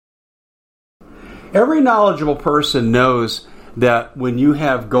Every knowledgeable person knows that when you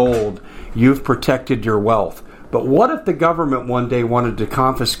have gold, you've protected your wealth. But what if the government one day wanted to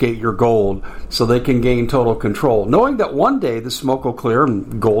confiscate your gold so they can gain total control, knowing that one day the smoke will clear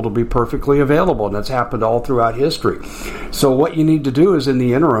and gold will be perfectly available, and that's happened all throughout history. So what you need to do is, in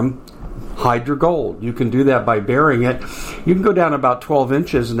the interim, hide your gold. You can do that by burying it. You can go down about 12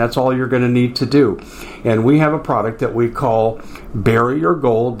 inches, and that's all you're going to need to do. And we have a product that we call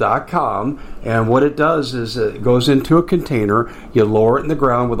buryyourgold.com, and what it does is it goes into a container. You lower it in the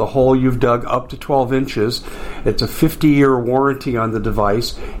ground with a hole you've dug up to 12 inches. It's a 50-year warranty on the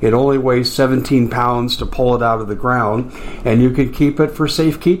device. It only weighs 17 pounds to pull it out of the ground, and you can keep it for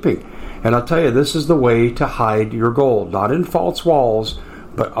safekeeping. And I'll tell you, this is the way to hide your gold. Not in false walls,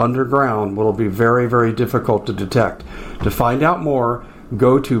 but underground, will be very, very difficult to detect. To find out more,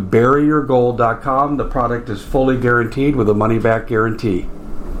 go to buryyourgold.com. The product is fully guaranteed with a money-back guarantee.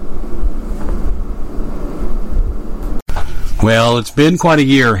 Well, it's been quite a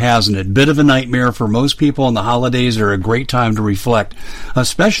year, hasn't it? Bit of a nightmare for most people, and the holidays are a great time to reflect,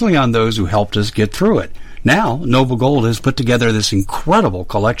 especially on those who helped us get through it. Now, Noble Gold has put together this incredible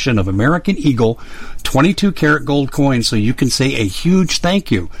collection of American Eagle 22-karat gold coins, so you can say a huge thank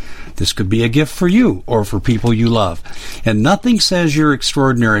you. This could be a gift for you or for people you love. And nothing says you're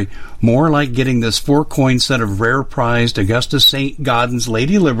extraordinary more like getting this 4-coin set of rare prized Augusta St. Gaudens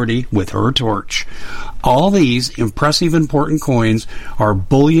Lady Liberty with her torch. All these impressive, important coins are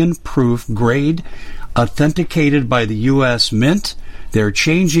bullion-proof grade, authenticated by the U.S. Mint. They're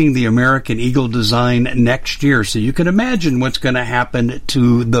changing the American Eagle design next year, so you can imagine what's going to happen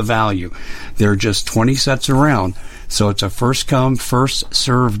to the value. There are just 20 sets around, so it's a first-come,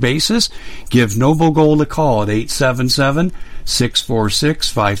 first-served basis. Give Noble Gold a call at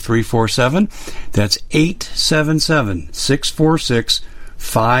 877-646-5347. That's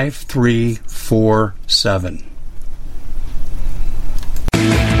 877-646-5347.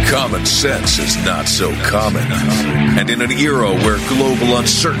 Common sense is not so common. And in an era where global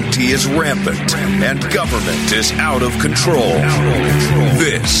uncertainty is rampant and government is out of control,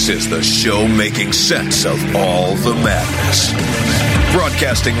 this is the show making sense of all the madness.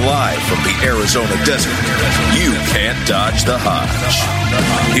 Broadcasting live from the Arizona desert, you can't dodge the Hodge.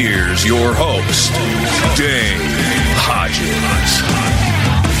 Here's your host, Dave Hodges.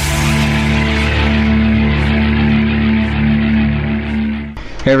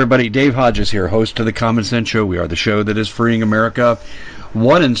 Hey everybody, Dave Hodges here, host of the Common Sense Show. We are the show that is freeing America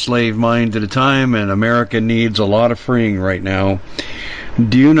one enslaved mind at a time, and America needs a lot of freeing right now.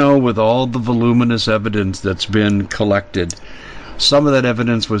 Do you know, with all the voluminous evidence that's been collected, some of that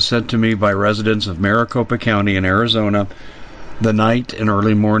evidence was sent to me by residents of Maricopa County in Arizona the night and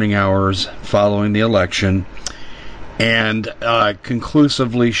early morning hours following the election, and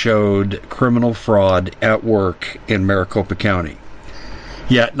conclusively showed criminal fraud at work in Maricopa County.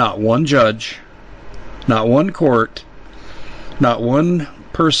 Yet not one judge, not one court, not one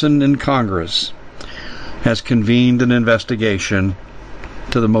person in Congress has convened an investigation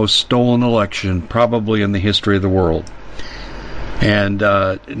to the most stolen election probably in the history of the world. And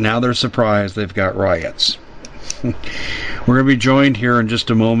now they're surprised they've got riots. We're going to be joined here in just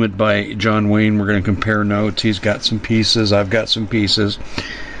a moment by John Wayne. We're going to compare notes. He's got some pieces. I've got some pieces.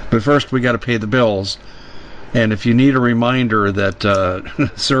 But first, we got to pay the bills. And if you need a reminder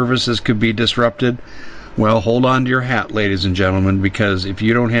that services could be disrupted, well, hold on to your hat, ladies and gentlemen, because if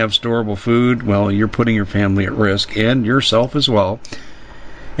you don't have storable food, well, you're putting your family at risk and yourself as well.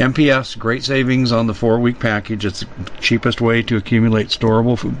 MPS, great savings on the 4-week package. It's the cheapest way to accumulate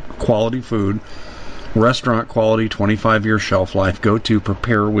storable food, quality food. Restaurant quality, 25-year shelf life. Go to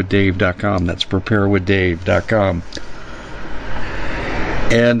preparewithdave.com. That's preparewithdave.com.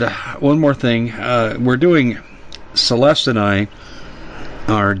 And one more thing, Celeste and I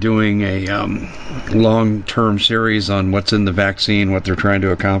are doing a long-term series on what's in the vaccine, what they're trying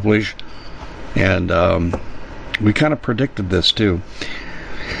to accomplish, and we kind of predicted this too.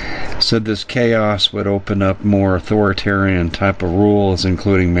 Said this chaos would open up more authoritarian type of rules,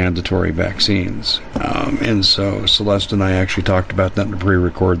 including mandatory vaccines. And so Celeste and I actually talked about that in a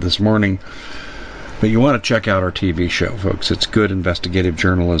pre-record this morning. But you want to check out our TV show, folks. It's good investigative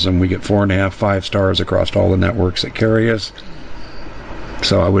journalism. We get 4.5, 5 stars across all the networks that carry us.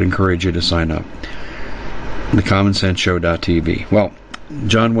 So I would encourage you to sign up. TheCommonSenseShow.tv. Well,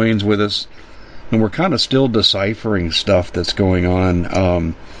 John Wayne's with us, and we're kind of still deciphering stuff that's going on.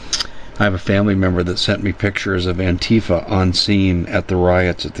 I have a family member that sent me pictures of Antifa on scene at the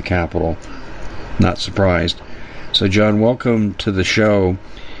riots at the Capitol. Not surprised. So, John, welcome to the show.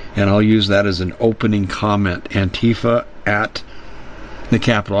 And I'll use that as an opening comment. Antifa at the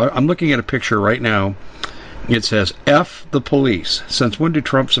Capitol. I'm looking at a picture right now. It says, F the police. Since when do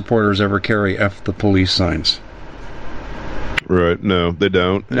Trump supporters ever carry F the police signs? Right. No, they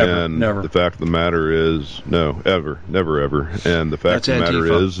don't. Never. The fact of the matter is, no, ever. Never, ever. And the fact of the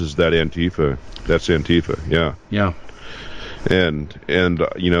matter is that Antifa. That's Antifa, yeah. Yeah. And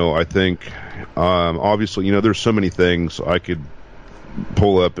I think, obviously, there's so many things I could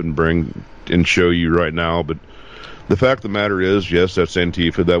pull up and bring and show you right now, but the fact of the matter is, yes, that's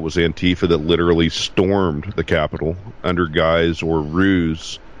Antifa. That was Antifa that literally stormed the Capitol under guise or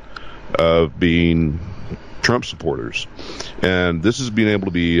ruse of being Trump supporters. And this is being able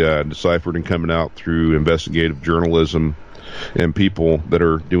to be deciphered and coming out through investigative journalism and people that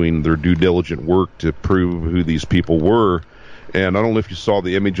are doing their due diligent work to prove who these people were. And I don't know if you saw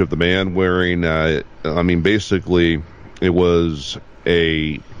the image of the man wearing, basically it was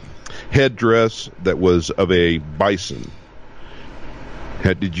a headdress that was of a bison.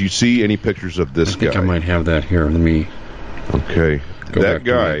 Did you see any pictures of this guy? I think I might have that here. Let me. Okay, that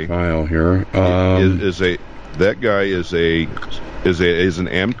guy. File here is an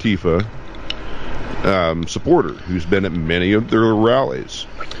Antifa supporter who's been at many of their rallies.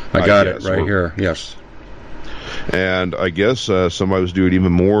 I got it right here. Yes. And I guess somebody was doing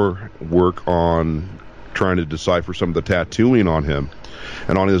even more work on trying to decipher some of the tattooing on him.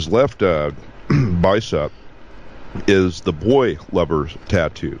 And on his left bicep is the boy lover's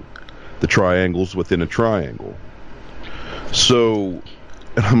tattoo, the triangles within a triangle. So,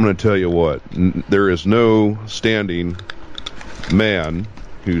 I'm going to tell you what, there is no standing man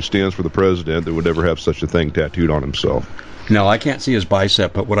who stands for the president that would ever have such a thing tattooed on himself. No, I can't see his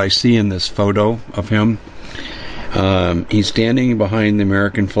bicep, but what I see in this photo of him, he's standing behind the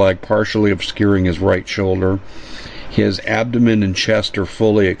American flag, partially obscuring his right shoulder. His abdomen and chest are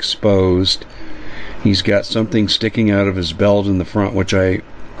fully exposed. He's got something sticking out of his belt in the front, which I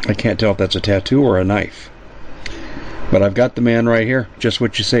can't tell if that's a tattoo or a knife. But I've got the man right here. Just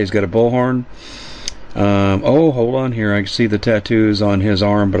what you say. He's got a bullhorn. Hold on here. I can see the tattoos on his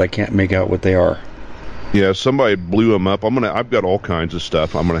arm, but I can't make out what they are. Yeah, somebody blew him up. I've got all kinds of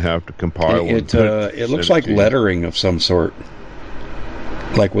stuff. I'm gonna have to compile. It looks like lettering of some sort,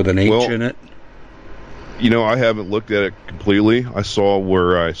 like with an H in it. I haven't looked at it completely. I saw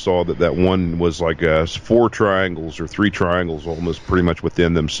that one was like 4 triangles or 3 triangles, almost pretty much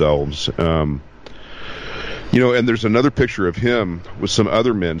within themselves. And there's another picture of him with some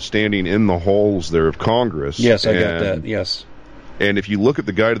other men standing in the halls there of Congress. Yes, I got that. Yes. And if you look at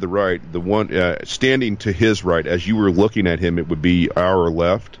the guy to the right, the one standing to his right, as you were looking at him, it would be our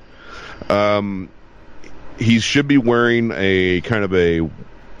left. He should be wearing a kind of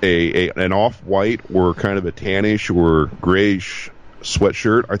an off-white or kind of a tannish or grayish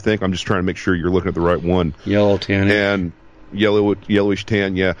sweatshirt, I think. I'm just trying to make sure you're looking at the right one. Yellow tannish. And yellowish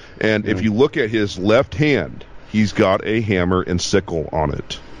tan, yeah. And if you look at his left hand, he's got a hammer and sickle on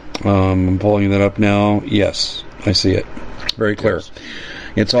it. I'm pulling that up now. Yes, I see it. Very clear. Yes.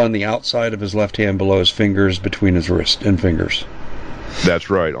 It's on the outside of his left hand below his fingers, between his wrist and fingers. That's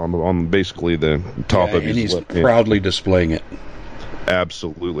right, on basically the top of his left hand. And he's proudly displaying it.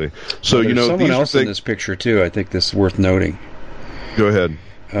 Absolutely. So, there's someone else in this picture, too. I think this is worth noting. Go ahead.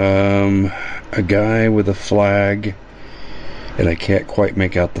 A guy with a flag, and I can't quite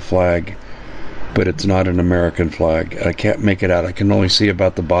make out the flag, but it's not an American flag. I can't make it out. I can only see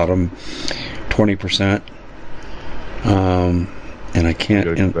about the bottom 20%. And I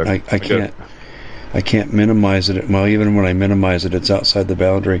can't, I can't minimize it. Well, even when I minimize it, it's outside the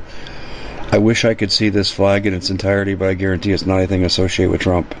boundary. I wish I could see this flag in its entirety, but I guarantee it's not anything associated with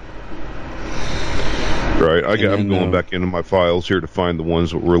Trump. Right. I'm going back into my files here to find the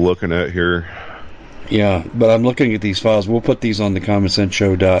ones that we're looking at here. Yeah, but I'm looking at these files. We'll put these on the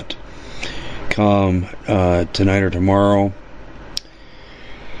commonsenseshow.com tonight or tomorrow.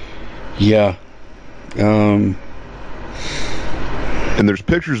 Yeah. And there's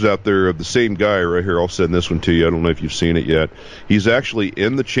pictures out there of the same guy right here. I'll send this one to you. I don't know if you've seen it yet. He's actually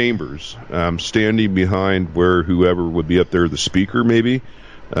in the chambers, standing behind where whoever would be up there, the speaker maybe,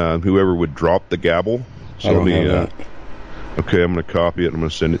 whoever would drop the gavel. So I don't have that. Okay, I'm going to copy it. I'm going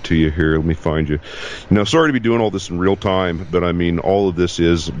to send it to you here. Let me find you. Sorry to be doing all this in real time, but all of this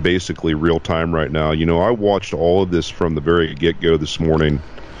is basically real time right now. I watched all of this from the very get-go this morning.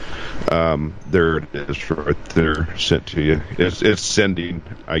 There it is right there, sent to you. It's sending,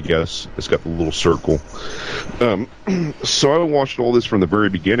 I guess. It's got the little circle. So I watched all this from the very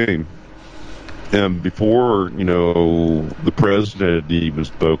beginning. And before, the president even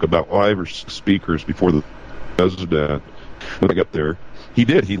spoke, about 5 or 6 speakers before the president, when I got there, He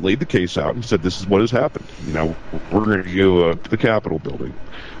did. He laid the case out and said, this is what has happened. Now, we're going to go up to the Capitol building.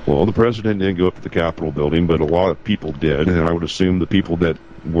 Well, the president didn't go up to the Capitol building, but a lot of people did, and I would assume the people that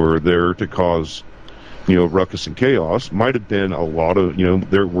were there to cause, ruckus and chaos might have been a lot of,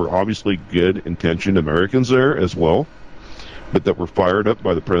 there were obviously good-intentioned Americans there as well, but that were fired up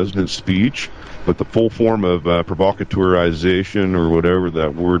by the president's speech. But the full form of provocateurization, or whatever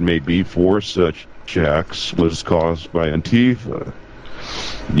that word may be, for such acts was caused by Antifa.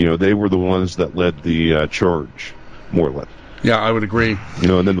 They were the ones that led the charge, more or less. Yeah, I would agree.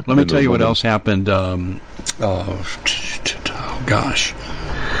 And then let me tell you what else happened. Gosh.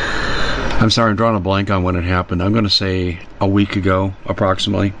 I'm sorry, I'm drawing a blank on when it happened. I'm going to say a week ago,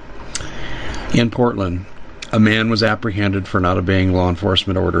 approximately. In Portland, a man was apprehended for not obeying law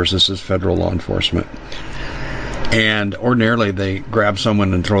enforcement orders. This is federal law enforcement. And ordinarily, they grab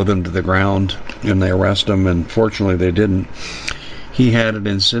someone and throw them to the ground, and they arrest them, and fortunately, they didn't. He had an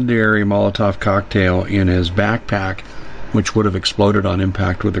incendiary Molotov cocktail in his backpack, which would have exploded on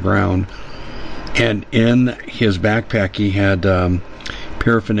impact with the ground. And in his backpack, he had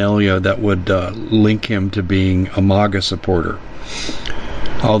paraphernalia that would link him to being a MAGA supporter,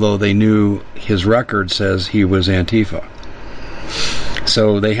 although they knew his record says he was Antifa.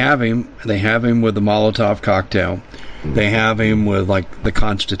 So they have him with the Molotov cocktail. They have him with, like, the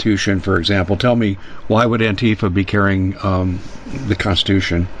Constitution, for example. Tell me, why would Antifa be carrying the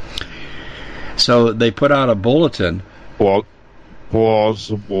Constitution? So they put out a bulletin.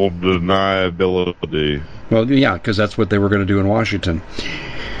 Plausible deniability. Well, yeah, because that's what they were going to do in Washington.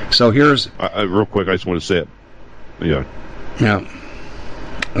 So here's... real quick, I just want to say it. Yeah. Yeah.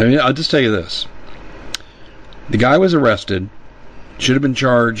 I'll just tell you this. The guy was arrested, should have been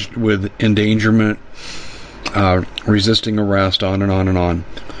charged with endangerment, resisting arrest, on and on and on.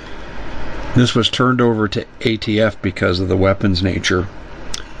 This was turned over to ATF because of the weapons nature.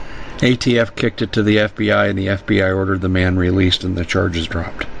 ATF kicked it to the FBI, and the FBI ordered the man released, and the charges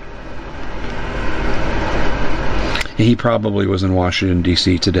dropped. He probably was in Washington,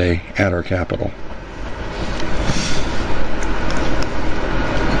 D.C. today at our Capitol.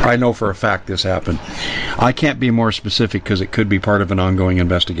 I know for a fact this happened. I can't be more specific because it could be part of an ongoing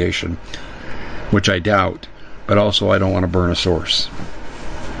investigation, which I doubt, but also I don't want to burn a source.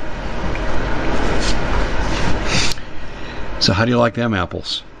 So how do you like them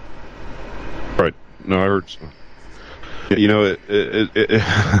apples? Right. No, I heard.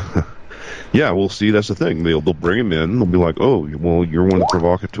 Yeah, we'll see. That's the thing. They'll bring him in. They'll be like, oh, well, you're one of the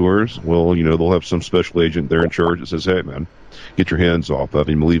provocateurs. Well, they'll have some special agent there in charge that says, hey, man, get your hands off of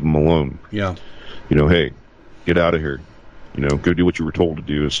him. Leave him alone. Yeah. Hey, get out of here. Go do what you were told to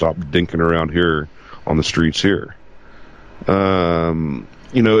do and stop dinking around here on the streets here.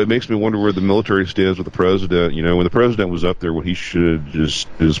 It makes me wonder where the military stands with the president. When the president was up there, what he should have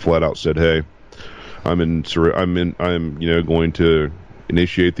just flat out said, hey, I'm going to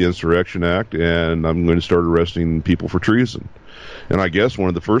initiate the Insurrection Act, and I'm going to start arresting people for treason. And I guess one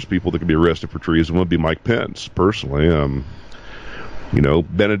of the first people that could be arrested for treason would be Mike Pence, personally.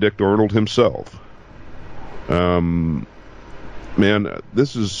 Benedict Arnold himself. Man,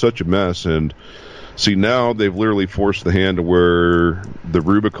 this is such a mess, and see, now they've literally forced the hand to where the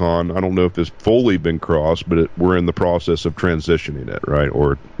Rubicon, I don't know if it's fully been crossed, but we're in the process of transitioning it, right,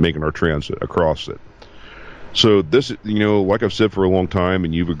 or making our transit across it. So this, like I've said for a long time,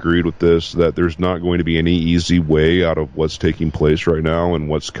 and you've agreed with this, that there's not going to be any easy way out of what's taking place right now and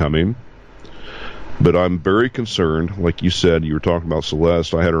what's coming. But I'm very concerned, like you said, you were talking about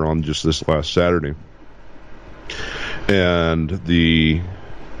Celeste. I had her on just this last Saturday. And the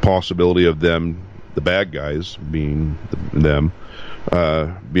possibility of them, the bad guys, being them,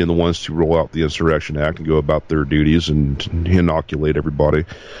 being the ones to roll out the Insurrection Act and go about their duties and inoculate everybody.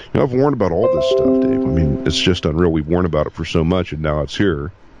 I've warned about all this stuff, Dave. I mean, it's just unreal. We've warned about it for so much, and now it's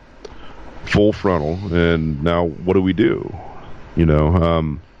here, full frontal. And now, what do we do?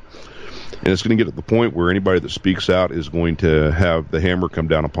 And it's going to get to the point where anybody that speaks out is going to have the hammer come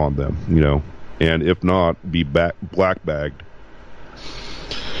down upon them. And if not, be black bagged.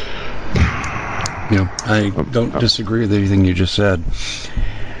 Yeah, I don't disagree with anything you just said.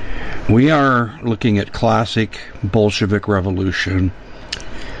 We are looking at classic Bolshevik revolution.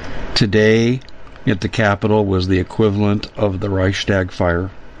 Today, at the Capitol, was the equivalent of the Reichstag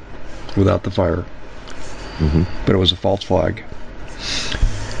fire, without the fire. Mm-hmm. But it was a false flag.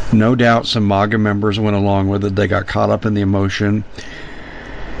 No doubt some MAGA members went along with it. They got caught up in the emotion.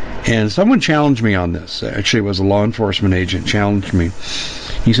 And someone challenged me on this. Actually, it was a law enforcement agent challenged me.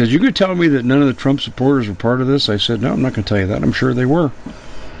 He says, you could tell me that none of the Trump supporters were part of this? I said, no, I'm not going to tell you that. I'm sure they were.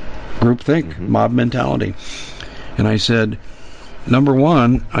 Groupthink, mob mentality. And I said, number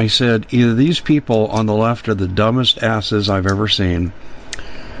one, I said, either these people on the left are the dumbest asses I've ever seen,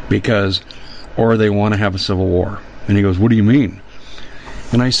 or they want to have a civil war. And he goes, what do you mean?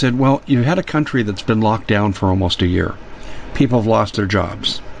 And I said, well, you've had a country that's been locked down for almost a year. People have lost their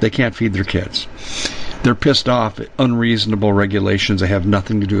jobs. They can't feed their kids. They're pissed off at unreasonable regulations that have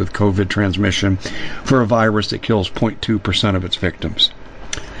nothing to do with COVID transmission for a virus that kills 0.2% of its victims.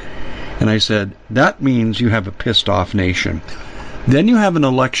 And I said, that means you have a pissed off nation. Then you have an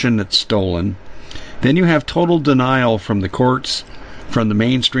election that's stolen. Then you have total denial from the courts, from the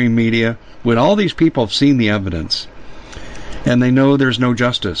mainstream media, when all these people have seen the evidence. And they know there's no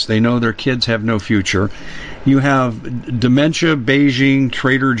justice. They know their kids have no future. You have dementia, Beijing,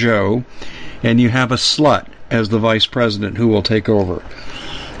 Trader Joe, and you have a slut as the vice president who will take over.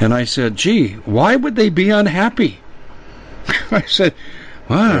 And I said, gee, why would they be unhappy? I said,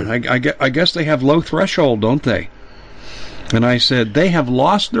 well, I guess they have low threshold, don't they? And I said, they have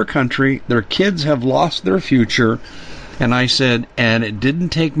lost their country. Their kids have lost their future. And I said, and it didn't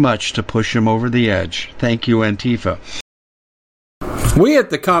take much to push them over the edge. Thank you, Antifa. We at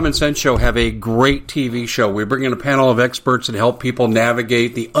the Common Sense Show have a great TV show. We bring in a panel of experts and help people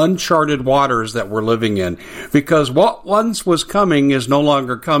navigate the uncharted waters that we're living in. Because what once was coming is no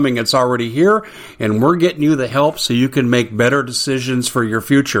longer coming. It's already here, and we're getting you the help so you can make better decisions for your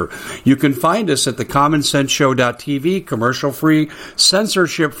future. You can find us at thecommonsenseshow.tv, commercial-free,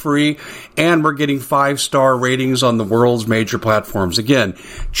 censorship-free, and we're getting 5-star ratings on the world's major platforms. Again,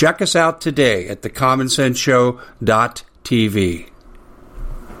 check us out today at thecommonsenseshow.tv.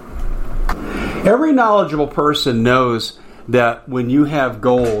 Every knowledgeable person knows that when you have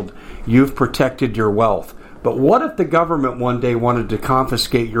gold, you've protected your wealth. But what if the government one day wanted to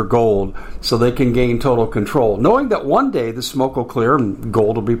confiscate your gold so they can gain total control, knowing that one day the smoke will clear and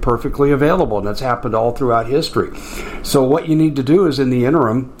gold will be perfectly available, and that's happened all throughout history. So what you need to do is, in the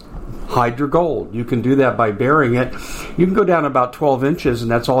interim, hide your gold. You can do that by burying it. You can go down about 12 inches, and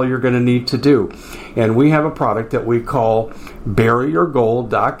that's all you're going to need to do. And we have a product that we call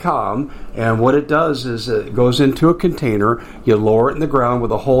buryyourgold.com, and what it does is it goes into a container. You lower it in the ground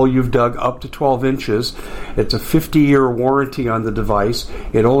with a hole you've dug up to 12 inches. It's a 50-year warranty on the device.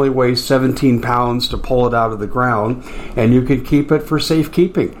 It only weighs 17 pounds to pull it out of the ground, and you can keep it for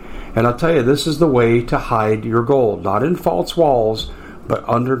safekeeping. And I'll tell you, this is the way to hide your gold. Not in false walls, but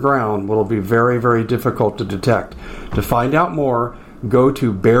underground will be very, very difficult to detect. To find out more, go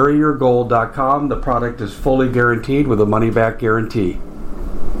to buryyourgold.com. The product is fully guaranteed with a money-back guarantee.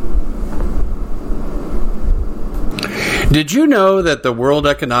 Did you know that the World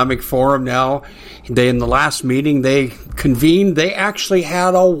Economic Forum now, in the last meeting they convened, they actually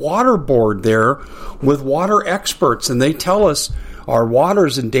had a water board there with water experts, and they tell us our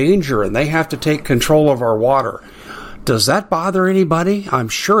water's in danger and they have to take control of our water. Does that bother anybody? I'm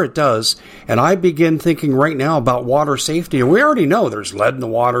sure it does. And I begin thinking right now about water safety. And we already know there's lead in the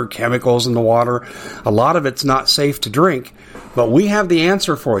water, chemicals in the water. A lot of it's not safe to drink. But we have the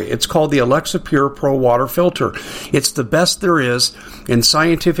answer for you. It's called the Alexa Pure Pro Water Filter. It's the best there is, and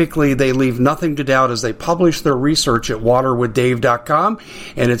scientifically they leave nothing to doubt as they publish their research at waterwithdave.com,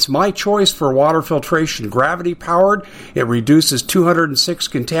 and it's my choice for water filtration. Gravity-powered, it reduces 206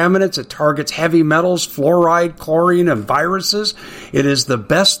 contaminants, it targets heavy metals, fluoride, chlorine, and viruses. It is the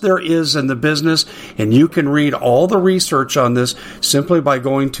best there is in the business, and you can read all the research on this simply by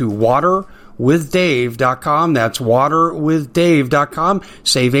going to waterwithdave.com. That's waterwithdave.com.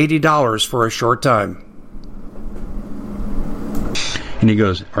 Save $80 for a short time. And he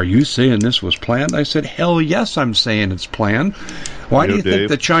goes, are you saying this was planned? I said, hell yes, I'm saying it's planned. Why do you think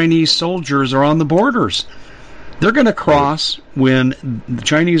the Chinese soldiers are on the borders? They're going to cross when the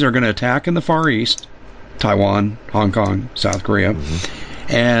Chinese are going to attack in the Far East, Taiwan, Hong Kong, South Korea,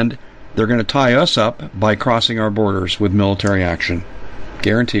 and they're going to tie us up by crossing our borders with military action.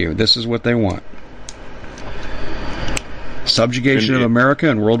 Guarantee you, this is what they want. Subjugation of America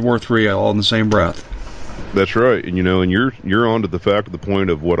and World War III all in the same breath. That's right. And you're on to the fact of the point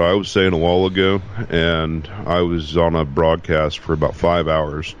of what I was saying a while ago, and I was on a broadcast for about 5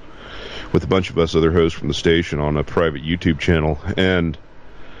 hours with a bunch of us other hosts from the station on a private YouTube channel, and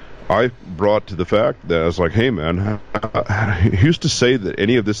I brought to the fact that I was like, hey man, who's to say that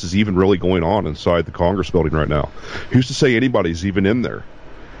any of this is even really going on inside the Congress building right now? Who's to say anybody's even in there?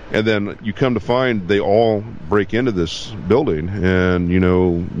 And then you come to find they all break into this building, and, you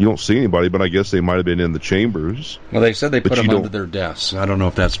don't see anybody, but I guess they might have been in the chambers. Well, they said they put them under their desks. I don't know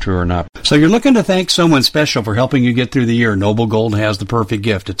if that's true or not. So you're looking to thank someone special for helping you get through the year. Noble Gold has the perfect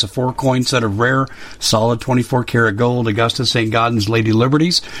gift. It's a 4-coin set of rare, solid 24-karat gold Augustus St. Gaudens Lady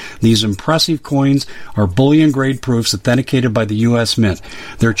Liberties. These impressive coins are bullion-grade proofs authenticated by the U.S. Mint.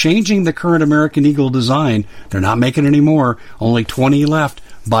 They're changing the current American Eagle design. They're not making any more. Only 20 left.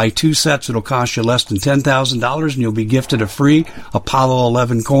 Buy 2 sets. It'll cost you less than $10,000, and you'll be gifted a free Apollo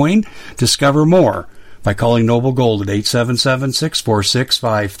 11 coin. Discover more by calling Noble Gold at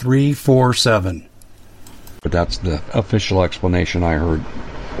 877-646-5347. But that's the official explanation I heard.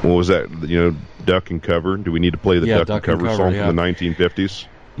 What was that? Duck and cover? Do we need to play the duck and cover song from the 1950s?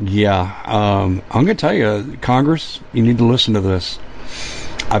 Yeah. I'm going to tell you, Congress, you need to listen to this.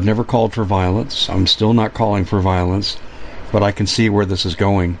 I've never called for violence. I'm still not calling for violence. But I can see where this is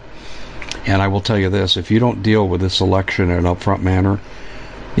going. And I will tell you this, if you don't deal with this election in an upfront manner,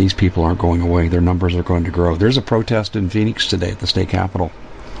 these people aren't going away. Their numbers are going to grow. There's a protest in Phoenix today at the state capitol.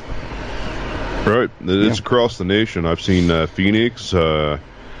 Right. It's across the nation. I've seen Phoenix,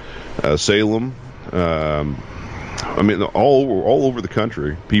 Salem. All over the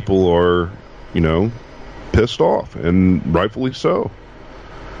country, people are, pissed off, and rightfully so.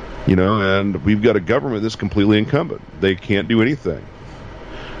 And we've got a government that's completely incumbent. They can't do anything.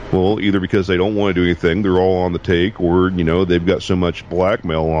 Well, either because they don't want to do anything, they're all on the take, or, they've got so much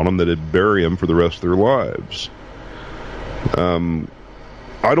blackmail on them that it'd bury them for the rest of their lives.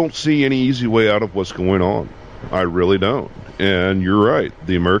 I don't see any easy way out of what's going on. I really don't. And you're right.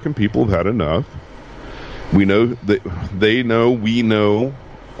 The American people have had enough. We know that they know, we know,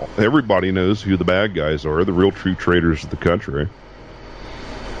 everybody knows who the bad guys are, the real true traitors of the country.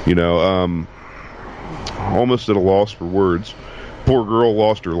 Almost at a loss for words. Poor girl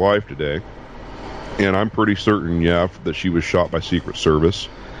lost her life today, and I'm pretty certain, that she was shot by Secret Service.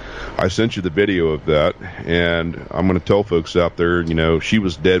 I sent you the video of that, and I'm going to tell folks out there, she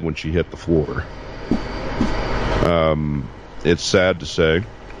was dead when she hit the floor. It's sad to say.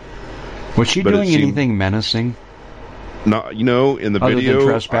 Was she doing anything menacing? Not, in the other video. Than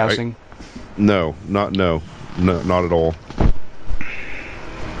trespassing? No, not at all.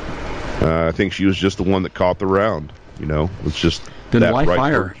 I think she was just the one that caught the round. It's just then why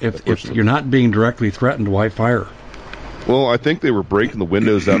fire? If you're not being directly threatened, why fire? Well, I think they were breaking the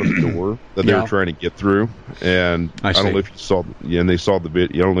windows out of the door that they were trying to get through, and I don't know if you saw. And they saw the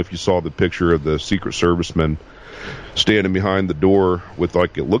bit. I don't know if you saw the picture of the Secret Serviceman standing behind the door with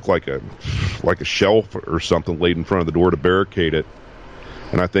it looked like a shelf or something laid in front of the door to barricade it.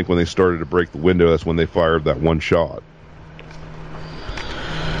 And I think when they started to break the window, that's when they fired that one shot.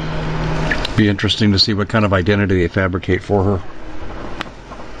 Be interesting to see what kind of identity they fabricate for her.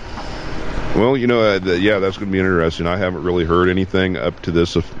 Well, that's going to be interesting. I haven't really heard anything up to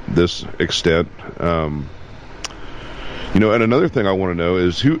this extent. And another thing I want to know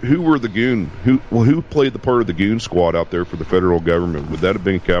is who were the goon? Who played the part of the goon squad out there for the federal government? Would that have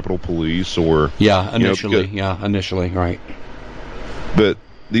been Capitol Police or? Yeah, initially, right. But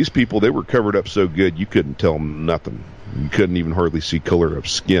these people, they were covered up so good you couldn't tell nothing. You couldn't even hardly see color of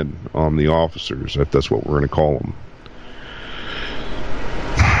skin on the officers, if that's what we're going to call them.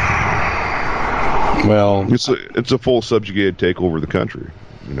 Well, it's a full subjugated takeover of the country,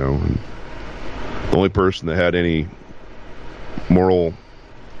 And the only person that had any moral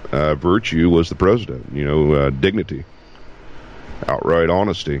virtue was the president. Dignity, outright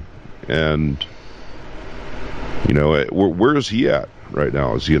honesty, and where is he at right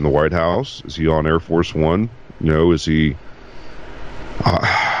now? Is he in the White House? Is he on Air Force One? Is he...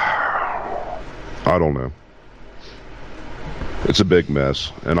 I don't know. It's a big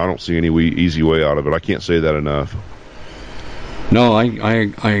mess, and I don't see any easy way out of it. I can't say that enough. No,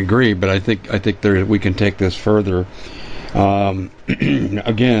 I agree, but I think we can take this further.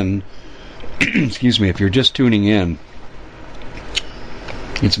 Again, excuse me, if you're just tuning in,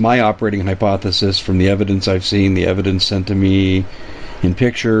 it's my operating hypothesis from the evidence I've seen, the evidence sent to me in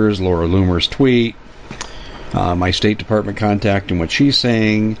pictures, Laura Loomer's tweet, my State Department contact and what she's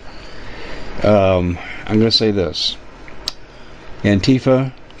saying. I'm going to say this.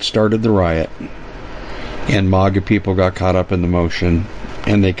 Antifa started the riot, and MAGA people got caught up in the motion,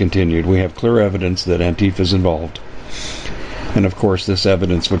 and they continued. We have clear evidence that Antifa is involved. And, of course, this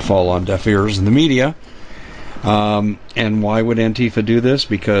evidence would fall on deaf ears in the media. And why would Antifa do this?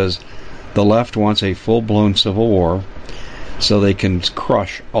 Because the left wants a full-blown civil war so they can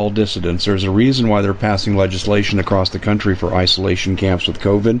crush all dissidents. There's a reason why they're passing legislation across the country for isolation camps with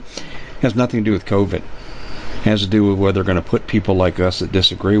COVID. It has nothing to do with COVID. has to do with where they're going to put people like us that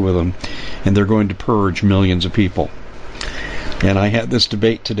disagree with them, and they're going to purge millions of people. And I had this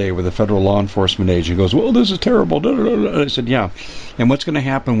debate today with a federal law enforcement agent. He goes, well, this is terrible. Da, da, da, da. I said, yeah. And what's going to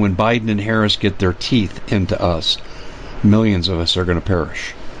happen when Biden and Harris get their teeth into us? Millions of us are going to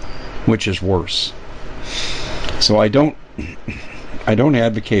perish, which is worse. So I don't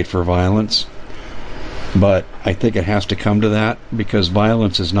advocate for violence, but I think it has to come to that, because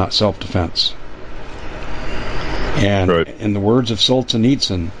violence is not self-defense. And right. In the words of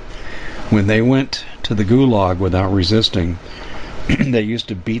Solzhenitsyn, when they went to the gulag without resisting, they used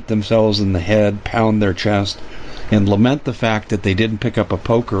to beat themselves in the head, pound their chest, and lament the fact that they didn't pick up a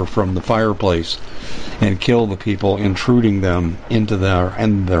poker from the fireplace and kill the people intruding them into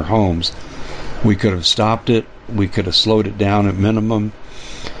their homes. We could have stopped it. We could have slowed it down at minimum.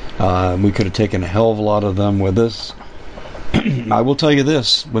 We could have taken a hell of a lot of them with us. I will tell you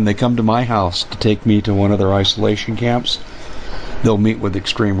this, when they come to my house to take me to one of their isolation camps, they'll meet with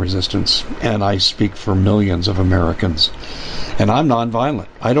extreme resistance, and I speak for millions of Americans. And I'm nonviolent.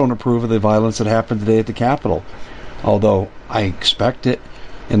 I don't approve of the violence that happened today at the Capitol, although I expect it,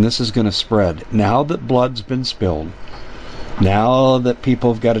 and this is going to spread. Now that blood's been spilled, now that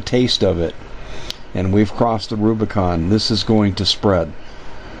people have got a taste of it, and we've crossed the Rubicon, this is going to spread.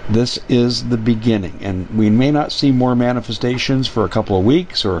 This is the beginning, and we may not see more manifestations for a couple of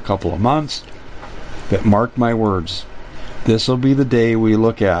weeks or a couple of months, but mark my words, this will be the day we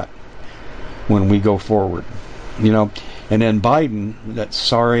look at when we go forward. You know, and then Biden, that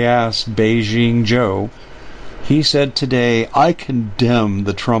sorry-ass Beijing Joe, he said today, I condemn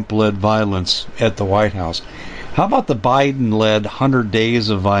the Trump-led violence at the White House. How about the Biden-led 100 days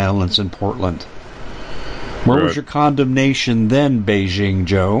of violence in Portland? Where was your condemnation then, Beijing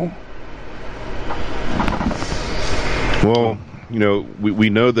Joe? Well, you know,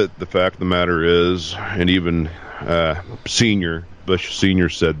 we know that the fact of the matter is, and even Bush Sr.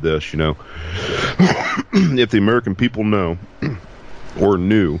 said this, you know, if the American people know or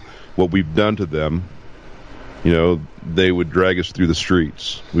knew what we've done to them, you know, they would drag us through the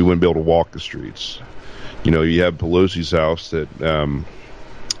streets. We wouldn't be able to walk the streets. You know, you have Pelosi's house that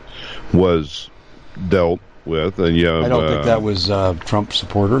was dealt with, and you have, I don't think that was Trump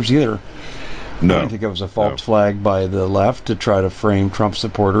supporters either. No, I don't think it was a false flag by the left to try to frame Trump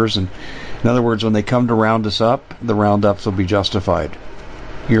supporters. And in other words, when they come to round us up, the roundups will be justified.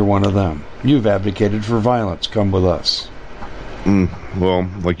 You're one of them. You've advocated for violence. Come with us. Well,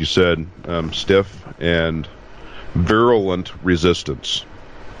 like you said, stiff and virulent resistance.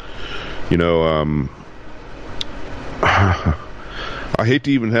 You know, I hate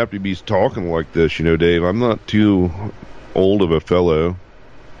to even have to be talking like this, you know, Dave. I'm not too old of a fellow,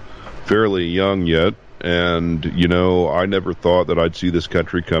 fairly young yet, and, you know, I never thought that I'd see this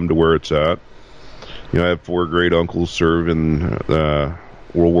country come to where it's at. You know, I have 4 great uncles serve in World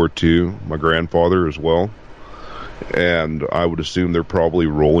War II, my grandfather as well, and I would assume they're probably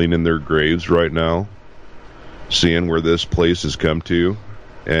rolling in their graves right now, seeing where this place has come to,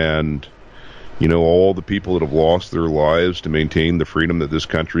 and, you know, all the people that have lost their lives to maintain the freedom that this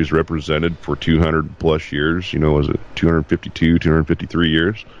country has represented for 200 plus years, you know, is it 252, 253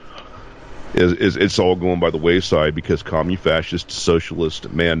 years? It's all going by the wayside because communist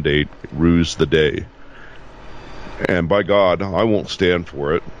socialist mandate rules the day. And by God, I won't stand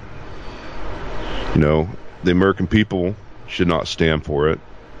for it. You know, the American people should not stand for it.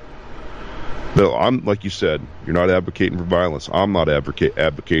 But I'm, like you said, you're not advocating for violence. I'm not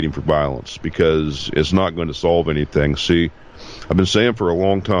advocating for violence because it's not going to solve anything. See, I've been saying for a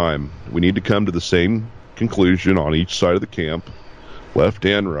long time, we need to come to the same conclusion on each side of the camp, left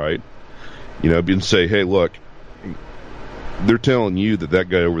and right. You know, and say, hey, look, they're telling you that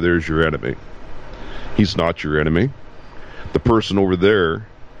guy over there is your enemy. He's not your enemy. The person over there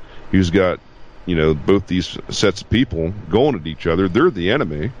who's got, you know, both these sets of people going at each other, they're the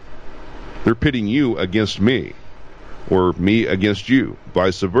enemy. They're pitting you against me, or me against you,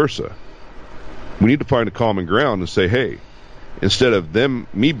 vice versa. We need to find a common ground and say, hey, instead of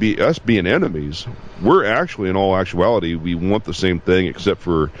us being enemies, we're actually, in all actuality, we want the same thing, except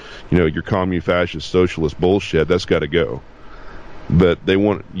for, you know, your commune, fascist, socialist bullshit. That's got to go. But they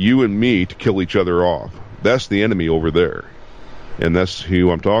want you and me to kill each other off. That's the enemy over there. And that's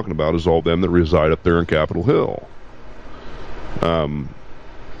who I'm talking about, is all them that reside up there in Capitol Hill.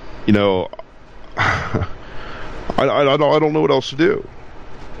 You know, I don't know what else to do.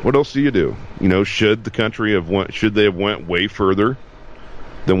 What else do you do? You know, should they have went way further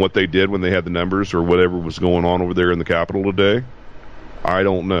than what they did when they had the numbers or whatever was going on over there in the Capitol today? I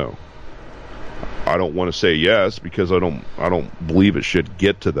don't know. I don't want to say yes because I don't believe it should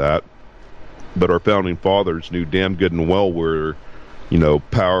get to that. But our founding fathers knew damn good and well where,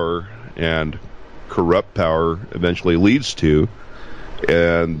 power and corrupt power eventually leads to,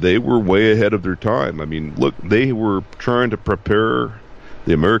 and they were way ahead of their time. I mean, look, they were trying to prepare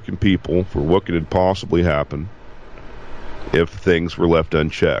the American people for what could possibly happen if things were left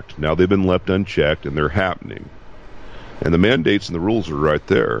unchecked. Now they've been left unchecked, and they're happening. And the mandates and the rules are right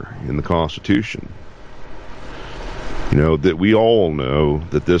there in the Constitution. That we all know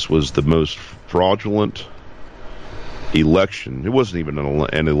that this was the most fraudulent election. It wasn't even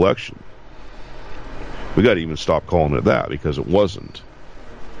an election. We got to even stop calling it that, because it wasn't.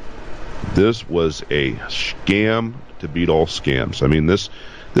 This was a scam to beat all scams. I mean, this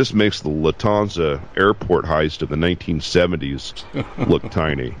makes the Lufthansa airport heist of the 1970s look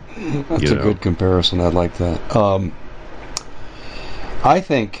tiny. That's a good comparison. I like that. I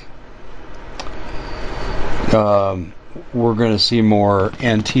think we're going to see more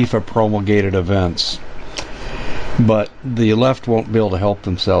Antifa promulgated events, but the left won't be able to help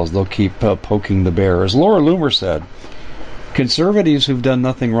themselves. They'll keep poking the bear. As Laura Loomer said, conservatives who've done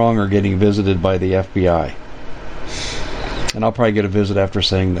nothing wrong are getting visited by the FBI. And I'll probably get a visit after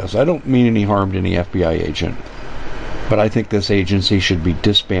saying this. I don't mean any harm to any FBI agent, but I think this agency should be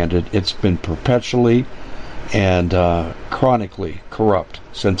disbanded. It's been perpetually and chronically corrupt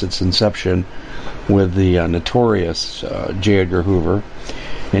since its inception with the notorious J. Edgar Hoover.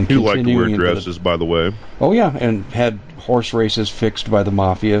 And he liked to wear dresses, by the way. Oh, yeah, and had horse races fixed by the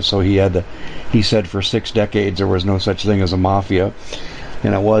mafia, so he said for 6 decades there was no such thing as a mafia.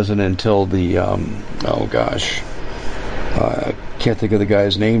 And it wasn't until the, I can't think of the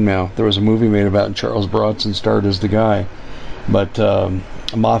guy's name now. There was a movie made about it, and Charles Bronson starred as the guy. But a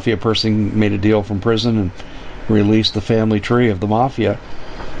mafia person made a deal from prison and released the family tree of the mafia.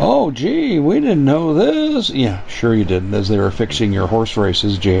 Oh, gee, we didn't know this. Yeah, sure you didn't, as they were fixing your horse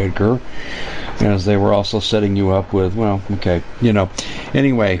races, J. Edgar. As they were also setting you up with,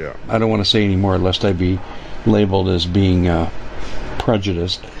 Anyway, yeah. I don't want to say any more lest I be labeled as being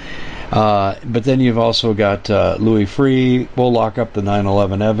prejudiced. But then you've also got Louis Freeh. We'll lock up the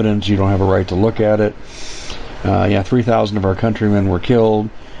 9/11 evidence. You don't have a right to look at it. 3,000 of our countrymen were killed,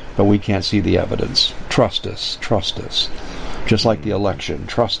 but we can't see the evidence. Trust us. Trust us. Just like the election.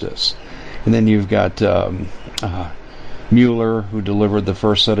 Trust us. And then you've got Mueller, who delivered the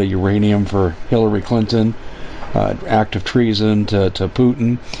first set of uranium for Hillary Clinton, act of treason to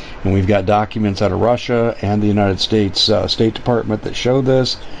Putin. And we've got documents out of Russia and the United States State Department that show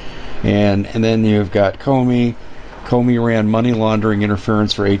this. And then you've got Comey. Comey ran money laundering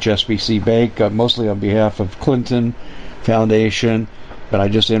interference for HSBC Bank, mostly on behalf of Clinton Foundation. But I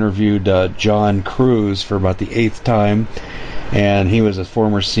just interviewed John Cruz for about the 8th time, and he was a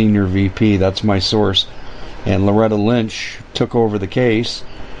former senior VP. That's my source. And Loretta Lynch took over the case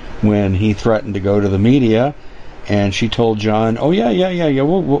when he threatened to go to the media, and she told John, "Oh yeah,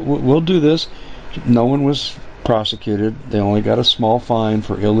 we'll do this." No one was prosecuted. They only got a small fine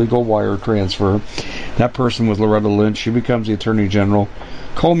for illegal wire transfer. That person was Loretta Lynch. She becomes the Attorney General.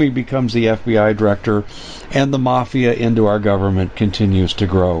 Comey becomes the FBI Director, and the mafia into our government continues to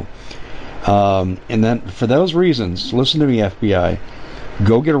grow. And then, for those reasons, listen to me, FBI,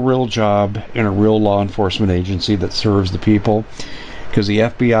 go get a real job in a real law enforcement agency that serves the people, because the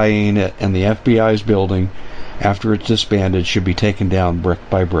FBI ain't it, and the FBI's building, after it's disbanded, should be taken down brick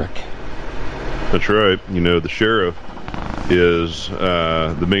by brick. That's right. The sheriff is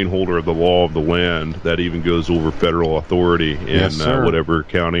the main holder of the law of the land. That even goes over federal authority in whatever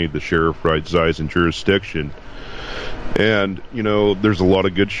county the sheriff resides in jurisdiction. And, there's a lot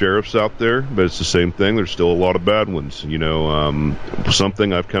of good sheriffs out there, but it's the same thing. There's still a lot of bad ones.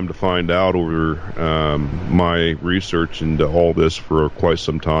 Something I've come to find out over my research into all this for quite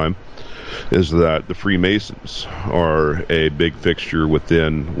some time is that the Freemasons are a big fixture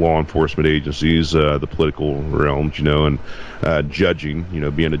within law enforcement agencies, the political realms, and judging,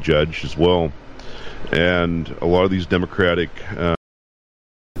 being a judge as well. And a lot of these Democratic...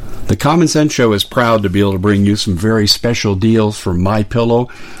 The Common Sense Show is proud to be able to bring you some very special deals from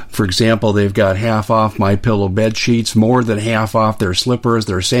MyPillow. For example, they've got half off MyPillow bed sheets, more than half off their slippers,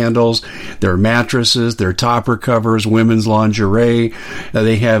 their sandals, their mattresses, their topper covers, women's lingerie.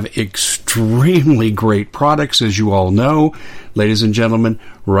 They have extremely great products, as you all know. Ladies and gentlemen,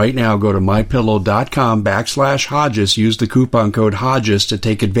 right now go to mypillow.com/Hodges. Use the coupon code Hodges to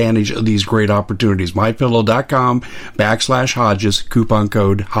take advantage of these great opportunities. mypillow.com/Hodges, coupon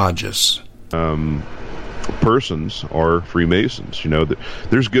code Hodges. Persons are Freemasons.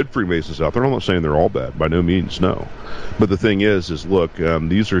 There's good Freemasons out there. I'm not saying they're all bad. By no means, no. But the thing is look,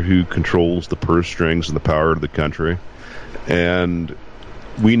 these are who controls the purse strings and the power of the country. And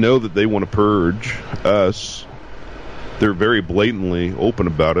we know that they want to purge us. They're very blatantly open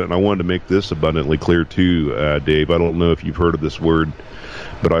about it, and I wanted to make this abundantly clear too, Dave. I don't know if you've heard of this word,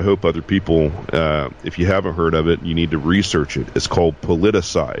 but I hope other people, if you haven't heard of it, you need to research it. It's called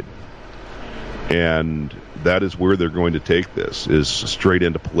politicide, and that is where they're going to take this, is straight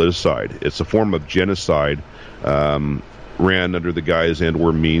into politicide. It's a form of genocide, ran under the guise and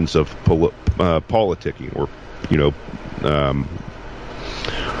or means of politicking, or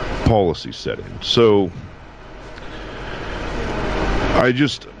policy setting. So I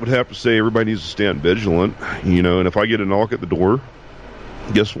just would have to say everybody needs to stand vigilant, and if I get a knock at the door,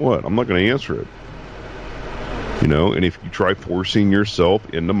 guess what? I'm not going to answer it. And if you try forcing yourself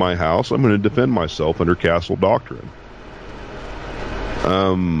into my house, I'm going to defend myself under castle doctrine.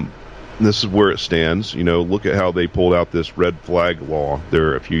 This is where it stands. Look at how they pulled out this red flag law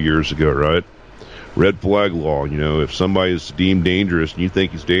there a few years ago, right? Red flag law. If somebody is deemed dangerous and you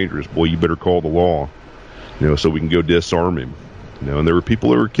think he's dangerous, boy, you better call the law, so we can go disarm him. And there were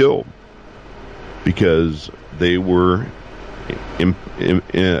people that were killed because they were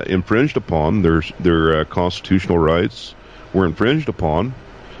infringed upon. Their constitutional rights were infringed upon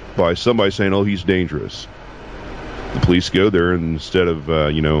by somebody saying, "Oh, he's dangerous." The police go there, and instead of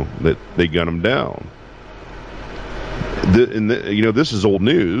that, they gun him down. This is old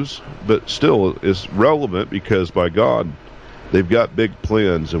news, but still it's relevant because, by God, they've got big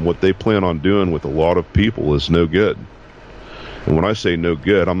plans, and what they plan on doing with a lot of people is no good. And when I say no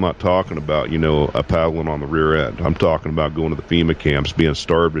good, I'm not talking about, a paddling on the rear end. I'm talking about going to the FEMA camps, being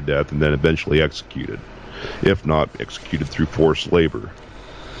starved to death, and then eventually executed, if not executed through forced labor.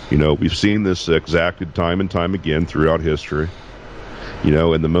 We've seen this exacted time and time again throughout history.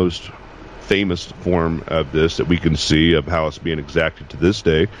 And the most famous form of this that we can see of how it's being exacted to this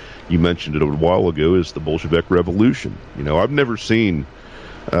day, you mentioned it a while ago, is the Bolshevik Revolution. I've never seen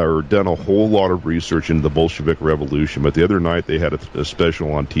or done a whole lot of research into the Bolshevik Revolution, but the other night they had a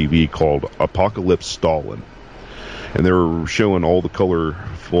special on TV called Apocalypse Stalin, and they were showing all the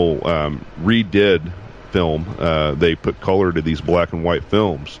colorful redid film. They put color to these black and white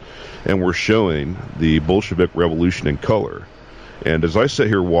films, and were showing the Bolshevik Revolution in color. And as I sit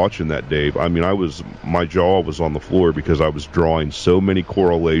here watching that, Dave, my jaw was on the floor because I was drawing so many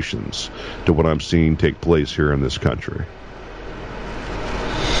correlations to what I'm seeing take place here in this country.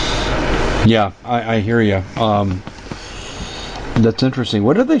 Yeah, I hear you. That's interesting.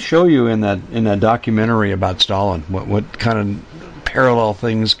 What did they show you in that documentary about Stalin? What kind of parallel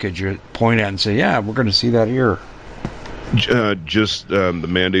things could you point at and say, yeah, we're going to see that here? Just the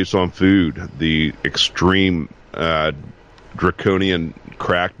mandates on food, the extreme draconian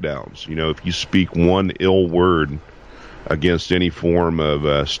crackdowns. If you speak one ill word against any form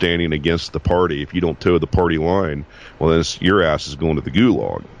of standing against the party, if you don't toe the party line, well, then your ass is going to the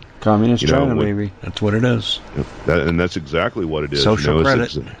gulag. Communist China, baby. That's what it is. And that's exactly what it is. Social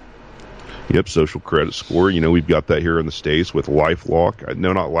credit. Yep, social credit score. We've got that here in the States with LifeLock.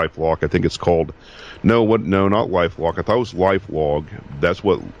 No, not LifeLock. I think it's called... No, not LifeLock. I thought it was LifeLog. That's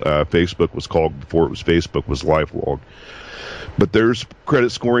what Facebook was called before it was Facebook, was LifeLog. But there's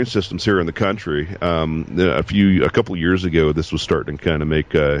credit scoring systems here in the country. A couple of years ago, this was starting to kind of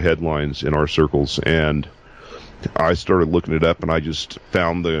make headlines in our circles, and I started looking it up, and I just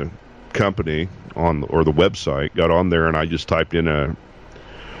found the company or the website, got on there, and I just typed in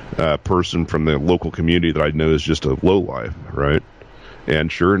a person from the local community that I know is just a lowlife, right?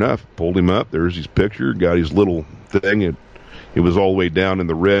 And sure enough, pulled him up. There's his picture, got his little thing. It was all the way down in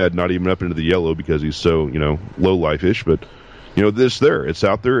the red, not even up into the yellow because he's so, lowlife-ish. But, it's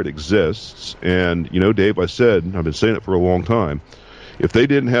out there, it exists. And, Dave, I've been saying it for a long time. If they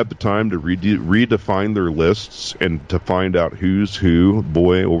didn't have the time to redefine their lists and to find out who's who,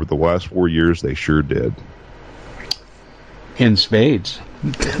 boy, over the last 4 years, they sure did. In spades.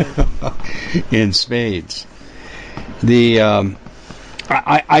 In spades.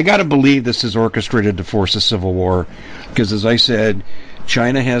 I got to believe this is orchestrated to force a civil war, because, as I said,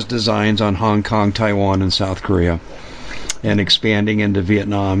 China has designs on Hong Kong, Taiwan, and South Korea, and expanding into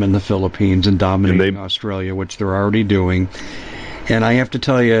Vietnam and the Philippines and dominating Australia, which they're already doing. And I have to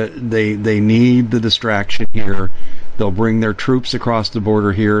tell you, they need the distraction here. They'll bring their troops across the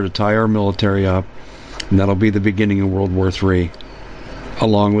border here to tie our military up, and that'll be the beginning of World War III,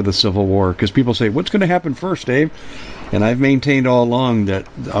 along with the Civil War. Because people say, what's going to happen first, Dave? And I've maintained all along that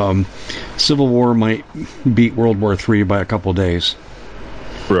Civil War might beat World War III by a couple days.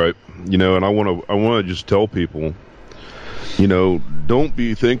 Right. And I want to just tell people, don't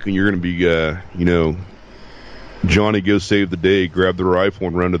be thinking you're going to be, Johnny go save the day, grab the rifle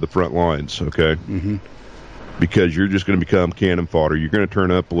and run to the front lines, okay? Mm-hmm. because you're just going to become cannon fodder. You're going to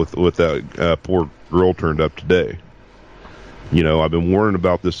turn up with that poor girl turned up today. I've been warning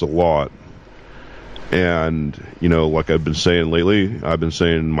about this a lot. And, like I've been saying lately, I've been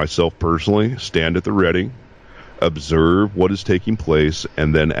saying myself personally, stand at the ready, observe what is taking place,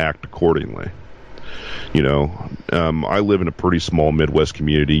 and then act accordingly. I live in a pretty small Midwest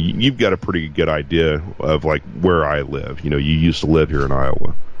community. You've got a pretty good idea of, like, where I live. You used to live here in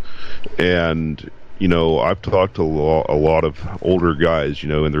Iowa. And, I've talked to a lot of older guys,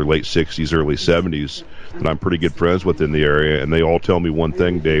 in their late 60s, early 70s, that I'm pretty good friends with in the area, and they all tell me one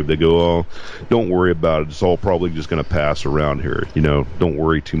thing, Dave. They go, "Oh, don't worry about it. It's all probably just going to pass around here. Don't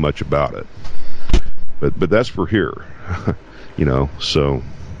worry too much about it." But that's for here, so...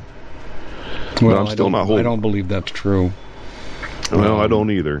 Well, I'm still not holding. I don't believe that's true. Well, I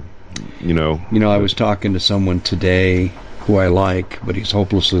don't either. I was talking to someone today who I like, but he's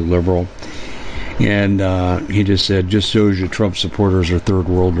hopelessly liberal, and he just said, "Just shows you Trump supporters are third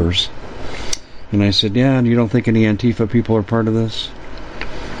worlders." And I said, "Yeah, and you don't think any Antifa people are part of this?"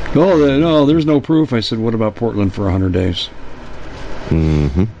 "Oh, no, there's no proof." I said, "What about Portland for 100 days?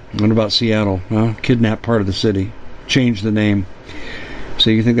 Mm-hmm. What about Seattle? Kidnap part of the city, change the name.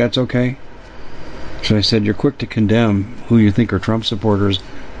 So you think that's okay?" So I said, "You're quick to condemn who you think are Trump supporters,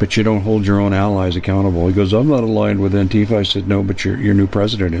 but you don't hold your own allies accountable." He goes, "I'm not aligned with Antifa." I said, "No, but your new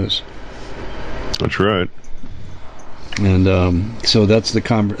president is." That's right. And so that's the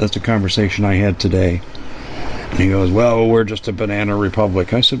conversation I had today. And he goes, "Well, we're just a banana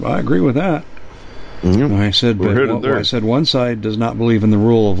republic." I said, "Well, I agree with that." Mm-hmm. I said, one side does not believe in the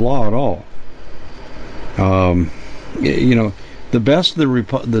rule of law at all. The best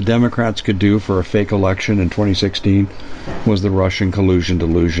the Democrats could do for a fake election in 2016 was the Russian collusion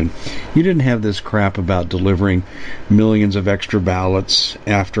delusion. You didn't have this crap about delivering millions of extra ballots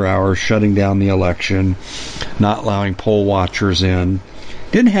after hours, shutting down the election, not allowing poll watchers in.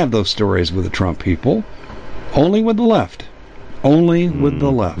 Didn't have those stories with the Trump people. Only with the left. Only with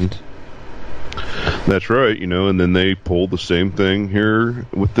the left. That's right, and then they pulled the same thing here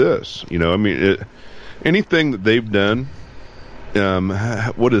with this. Anything that they've done,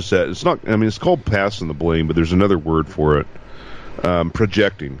 what is that? It's not, it's called passing the blame, but there's another word for it.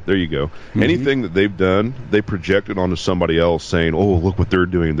 Projecting. There you go. Mm-hmm. Anything that they've done, they project it onto somebody else saying, "Oh, look what they're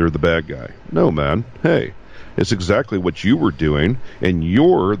doing. They're the bad guy." No, man. Hey, it's exactly what you were doing, and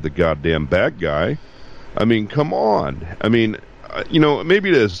you're the goddamn bad guy. Come on. Maybe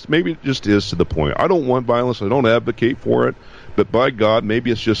it is. Maybe it just is to the point. I don't want violence. I don't advocate for it. But by God, maybe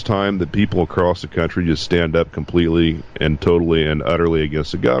it's just time that people across the country just stand up completely and totally and utterly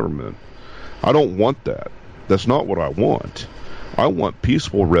against the government. I don't want that. That's not what I want. I want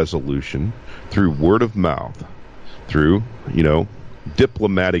peaceful resolution through word of mouth, through,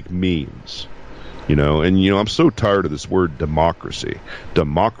 diplomatic means. And, I'm so tired of this word democracy.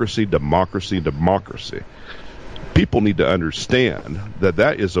 Democracy, democracy, democracy. People need to understand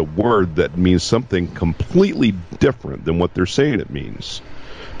that is a word that means something completely different than what they're saying it means.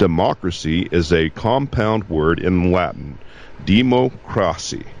 Democracy is a compound word in Latin.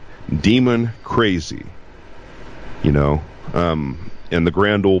 Democracy. Demon crazy. And the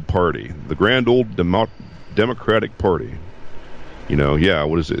grand old party. The grand old Democratic Party.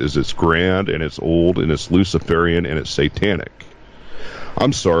 What is it? It's grand, and it's old, and it's Luciferian, and it's satanic.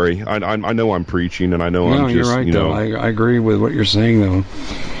 I'm sorry. I know I'm preaching, and I know I'm just... you're right, though. I agree with what you're saying, though.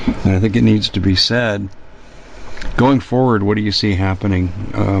 And I think it needs to be said. Going forward, what do you see happening?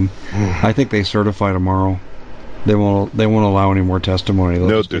 I think they certify tomorrow. They won't allow any more testimony.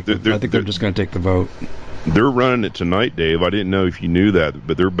 I think they're just going to take the vote. They're running it tonight, Dave. I didn't know if you knew that,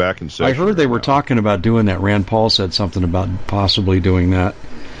 but they're back in session. I heard they were talking about doing that. Rand Paul said something about possibly doing that.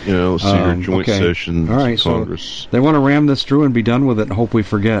 Joint session, all right, Congress. So they want to ram this through and be done with it and hope we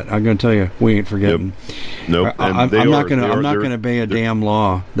forget. I'm going to tell you, we ain't forgetting. Yep. Nope. I'm not going to obey a damn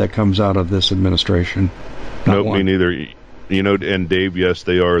law that comes out of this administration. Nope, me neither. And Dave, yes,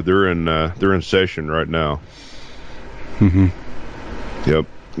 they are. They're in session right now. Mm-hmm. Yep.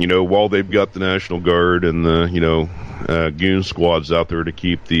 While they've got the National Guard and the goon squads out there to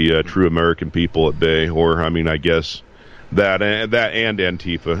keep the true American people at bay, or I guess. That and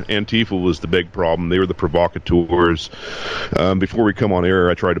Antifa. Antifa was the big problem. They were the provocateurs. Before we come on air,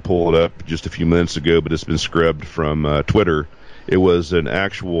 I tried to pull it up just a few minutes ago, but it's been scrubbed from Twitter. It was an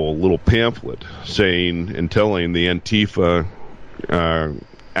actual little pamphlet saying and telling the Antifa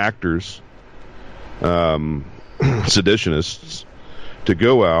actors, seditionists, to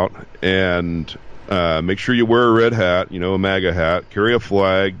go out and make sure you wear a red hat, a MAGA hat, carry a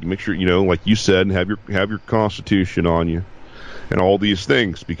flag, make sure, like you said, and have your Constitution on you, and all these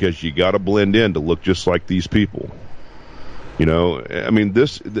things, because you got to blend in to look just like these people. You know, I mean,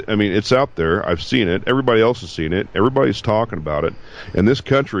 it's out there. I've seen it. Everybody else has seen it. Everybody's talking about it. And this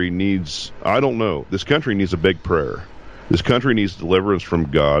country needs, this country needs a big prayer. This country needs deliverance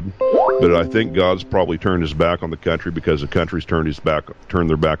from God. But I think God's probably turned his back on the country because the country's turned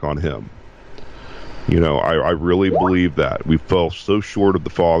their back on him. You know, I really believe that. We fell so short of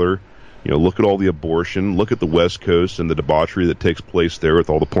the Father. You know, look at all the abortion. Look at the West Coast and the debauchery that takes place there with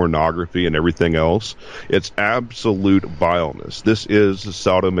all the pornography and everything else. It's absolute vileness. This is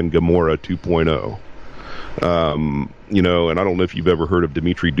Sodom and Gomorrah 2.0. You know, and I don't know if you've ever heard of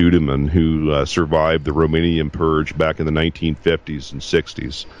Dmitry Duduman, who survived the Romanian Purge back in the 1950s and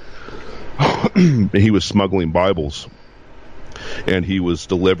 60s. He was smuggling Bibles, and he was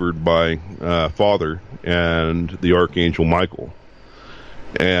delivered by Father and the Archangel Michael.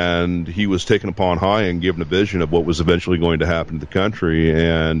 And he was taken upon high and given a vision of what was eventually going to happen to the country.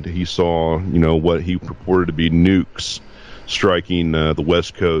 And he saw, you know, what he purported to be nukes striking the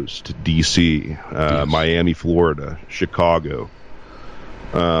West Coast, D.C., yes. Miami, Florida, Chicago.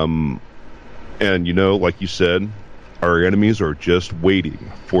 And, you know, like you said, our enemies are just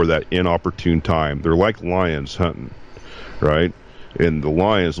waiting for that inopportune time. They're like lions hunting, right? And the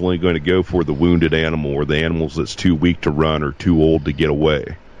lion is only going to go for the wounded animal or the animals that's too weak to run or too old to get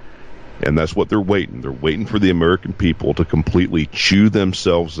away. And that's what they're waiting. They're waiting for the American people to completely chew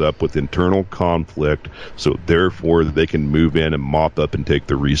themselves up with internal conflict, so therefore they can move in and mop up and take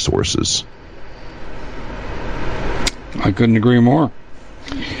their resources. I couldn't agree more.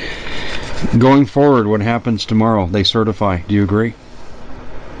 Going forward, what happens tomorrow? They certify. Do you agree?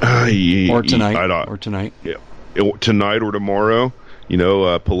 Or tonight? Yeah. Tonight or tomorrow. You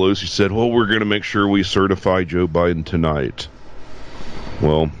know, Pelosi said, well, we're going to make sure we certify Joe Biden tonight.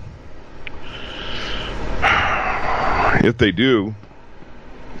 Well, if they do,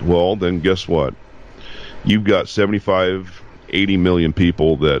 well, then guess what? You've got 75, 80 million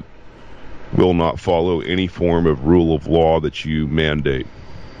people that will not follow any form of rule of law that you mandate.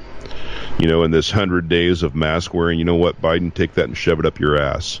 You know, in this 100 days of mask wearing, you know what, Biden, take that and shove it up your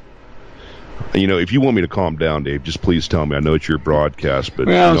ass. You know, if you want me to calm down, Dave, just please tell me. I know it's your broadcast, but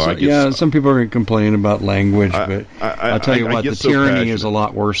well, you know, some people are going to complain about language, but I'll tell you what, the tyranny is a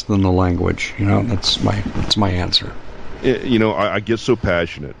lot worse than the language. You know, that's my answer. You know, I get so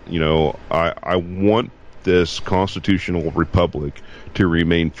passionate. You know, I want this constitutional republic to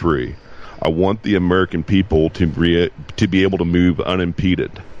remain free. I want the American people to be able to move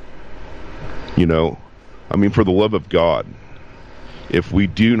unimpeded. You know, I mean, for the love of God. If we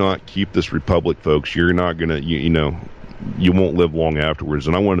do not keep this republic, folks, you're not going to, you know, you won't live long afterwards.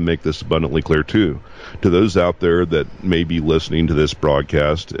 And I want to make this abundantly clear, too, to those out there that may be listening to this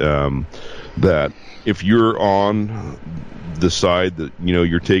broadcast, that if you're on the side that, you know,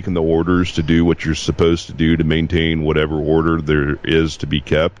 you're taking the orders to do what you're supposed to do to maintain whatever order there is to be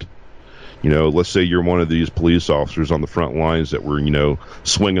kept, you know, let's say you're one of these police officers on the front lines that were, you know,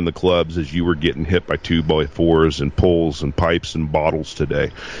 swinging the clubs as you were getting hit by 2x4s and poles and pipes and bottles today.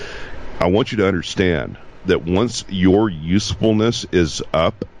 I want you to understand that once your usefulness is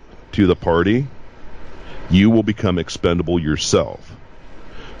up to the party, you will become expendable yourself.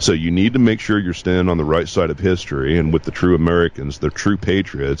 So you need to make sure you're standing on the right side of history and with the true Americans, the true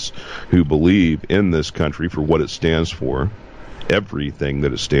patriots who believe in this country for what it stands for, everything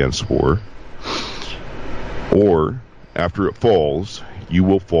that it stands for. Or after it falls, you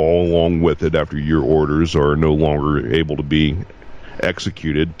will fall along with it after your orders are no longer able to be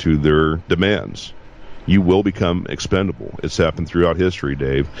executed to their demands. You will become expendable. It's happened throughout history,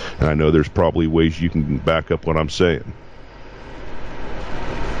 Dave, and I know there's probably ways you can back up what I'm saying.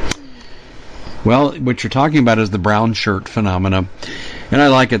 Well, what you're talking about is the brown shirt phenomena. And I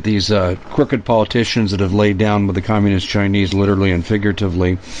like it, these crooked politicians that have laid down with the communist Chinese, literally and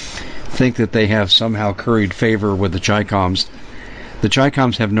figuratively, think that they have somehow curried favor with the Chi-Coms. The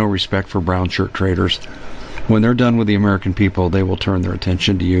Chi-Coms have no respect for brown shirt traders. When they're done with the American people, they will turn their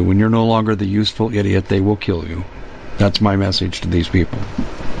attention to you. When you're no longer the useful idiot, they will kill you. That's my message to these people.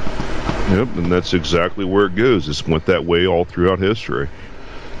 Yep, and that's exactly where it goes. It's went that way all throughout history.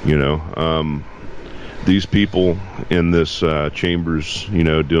 You know, these people in this chambers, you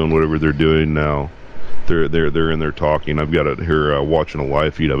know, doing whatever they're doing now, they're in there talking. I've got it here watching a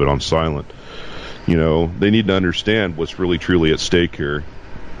live feed of it on silent. You know, they need to understand what's really truly at stake here.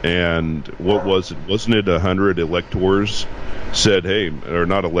 And what was it? Wasn't it 100 electors said, hey, or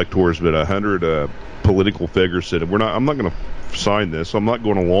not electors, but 100 political figures said, I'm not going to sign this. I'm not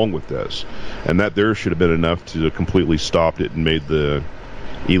going along with this. And that there should have been enough to completely stop it and made the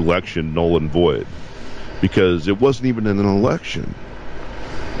election null and void. because it wasn't even in an election.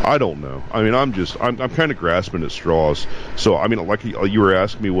 I don't know. I mean, I'm kind of grasping at straws. So, I mean, like you were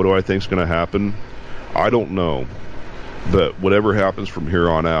asking me, what do I think is going to happen? I don't know. But whatever happens from here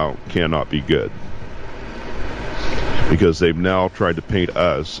on out cannot be good. Because they've now tried to paint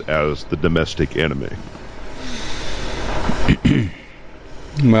us as the domestic enemy.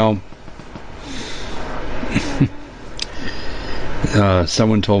 Well,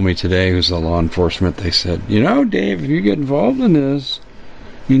 someone told me today who's a law enforcement, they said, Dave, if you get involved in this,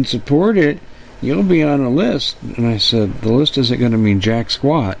 you can support it, you'll be on a list. And I said, the list isn't going to mean jack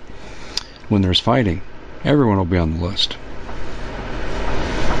squat when there's fighting. Everyone will be on the list.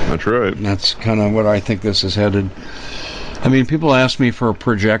 That's right. And that's kind of what I think this is headed. I mean, people ask me for a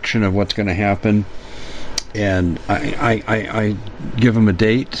projection of what's going to happen, and I give them a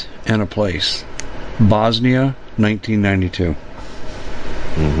date and a place. Bosnia, 1992.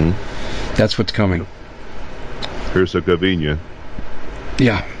 Mm-hmm. That's what's coming. Herzegovina.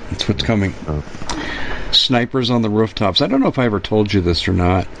 Yeah, that's what's coming. Oh. Snipers on the rooftops. I don't know if I ever told you this or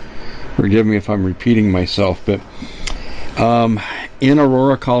not. Forgive me if I'm repeating myself, but in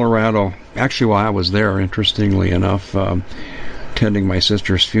Aurora, Colorado, actually while I was there, interestingly enough, attending my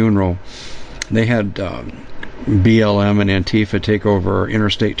sister's funeral, they had BLM and Antifa take over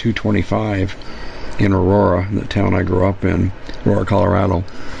Interstate 225 in Aurora, the town I grew up in, Aurora, Colorado.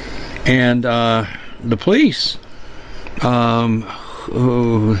 And the police, and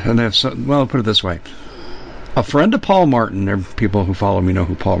they have some, well, put it this way. A friend of Paul Martin, there are people who follow me know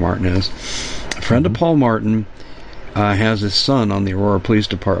who Paul Martin is. A friend of Paul Martin has his son on the Aurora Police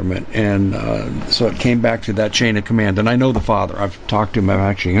Department, and so it came back to that chain of command. And I know the father. I've talked to him. I've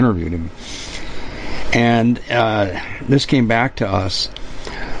actually interviewed him. And this came back to us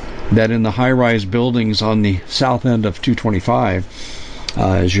that in the high-rise buildings on the south end of 225,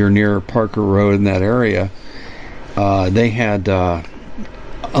 as you're near Parker Road in that area, they had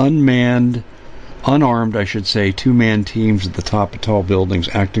unarmed, I should say, two-man teams at the top of tall buildings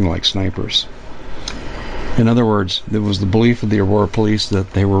acting like snipers. In other words, it was the belief of the Aurora police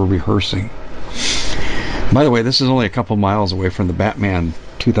that they were rehearsing. By the way, this is only a couple miles away from the Batman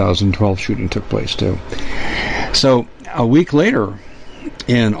 2012 shooting took place, too. So, a week later,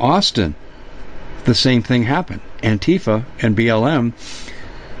 in Austin, the same thing happened. Antifa and BLM,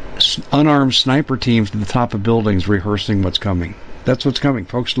 unarmed sniper teams at the top of buildings rehearsing what's coming. That's what's coming.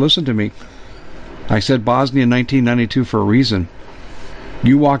 Folks, listen to me. I said Bosnia 1992 for a reason.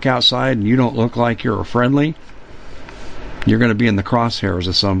 You walk outside and you don't look like you're friendly, you're going to be in the crosshairs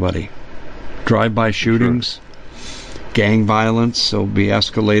of somebody. Drive-by shootings, gang violence will be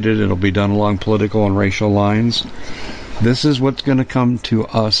escalated. It'll be done along political and racial lines. This is what's going to come to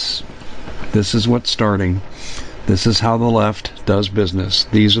us. This is what's starting. This is how the left does business.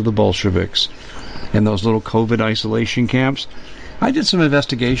 These are the Bolsheviks. And those little COVID isolation camps. I did some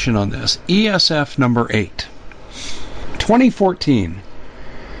investigation on this. ESF number 8. 2014.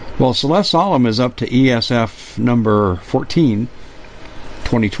 Well, Celeste Solom is up to ESF number 14,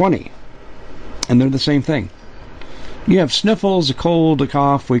 2020. And they're the same thing. You have sniffles, a cold, a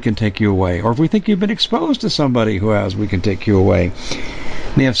cough, we can take you away. Or if we think you've been exposed to somebody who has, we can take you away.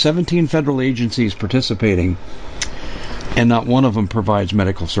 They have 17 federal agencies participating, and not one of them provides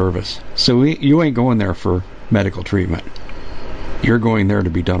medical service. So you ain't going there for medical treatment. You're going there to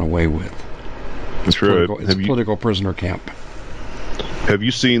be done away with. That's right. It's a political prisoner camp. Have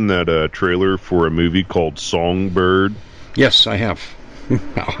you seen that trailer for a movie called Songbird? Yes, I have.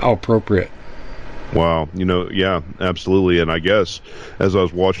 How appropriate. Wow. Yeah, absolutely. And I guess as I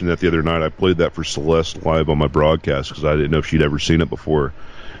was watching that the other night, I played that for Celeste live on my broadcast because I didn't know if she'd ever seen it before.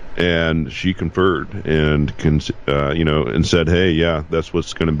 And she conferred and, and said, hey, yeah, that's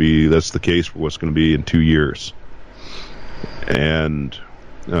what's going to be. That's the case for what's going to be in 2 years. And,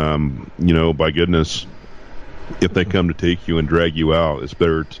 by goodness, if they come to take you and drag you out, it's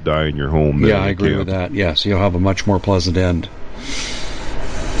better to die in your home. Yeah, I agree with that. Yes, you'll have a much more pleasant end.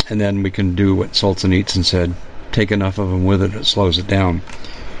 And then we can do what Solzhenitsyn said, take enough of them with it, it slows it down.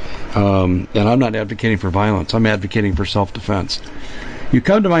 And I'm not advocating for violence. I'm advocating for self-defense. You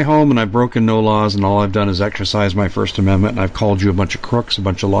come to my home and I've broken no laws and all I've done is exercise my First Amendment and I've called you a bunch of crooks, a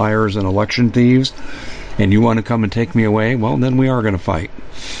bunch of liars and election thieves, and you want to come and take me away, well, then we are going to fight.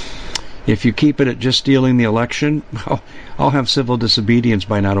 If you keep it at just stealing the election, well, I'll have civil disobedience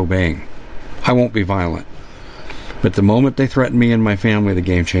by not obeying. I won't be violent. But the moment they threaten me and my family, the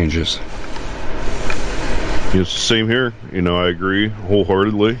game changes. It's the same here. I agree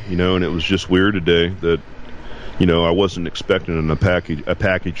wholeheartedly. And it was just weird today that, I wasn't expecting a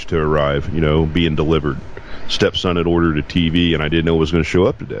package to arrive, being delivered. Stepson had ordered a TV, and I didn't know it was going to show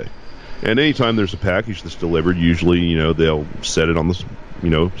up today. And anytime there's a package that's delivered, usually, they'll set it on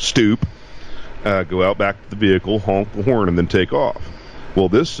the, stoop, go out back to the vehicle, honk the horn, and then take off. Well,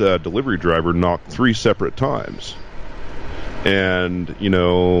 this delivery driver knocked 3 separate times. And,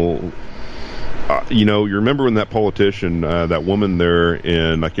 you remember when that politician, that woman there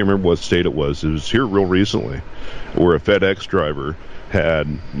in, I can't remember what state it was here real recently, where a FedEx driver had,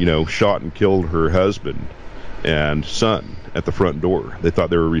 shot and killed her husband and son at the front door. They thought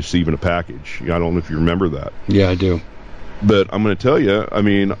they were receiving a package. I don't know if you remember that. Yeah, I do. But I'm going to tell you,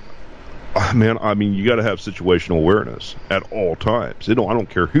 man, you got to have situational awareness at all times. I don't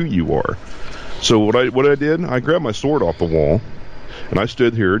care who you are. So what I did, I grabbed my sword off the wall, and I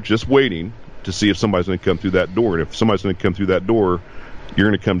stood here just waiting to see if somebody's going to come through that door. And if somebody's going to come through that door, you're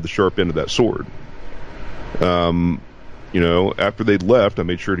going to come to the sharp end of that sword. After they'd left, I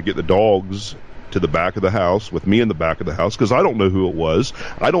made sure to get the dogs to the back of the house with me in the back of the house, because I don't know who it was.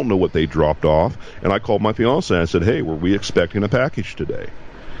 I don't know what they dropped off. And I called my fiance and I said, hey, were we expecting a package today?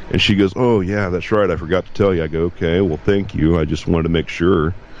 And she goes, oh, yeah, that's right. I forgot to tell you. I go, okay, well, thank you. I just wanted to make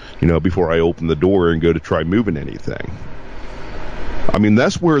sure, before I open the door and go to try moving anything. I mean,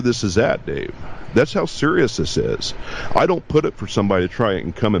 that's where this is at, Dave. That's how serious this is. I don't put it for somebody to try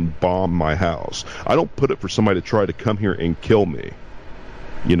and come and bomb my house. I don't put it for somebody to try to come here and kill me.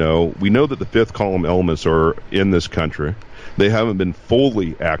 We know that the fifth column elements are in this country. They haven't been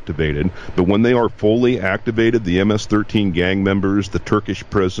fully activated, but when they are fully activated, the MS-13 gang members, the Turkish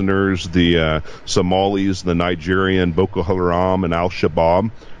prisoners, the Somalis, the Nigerian Boko Haram and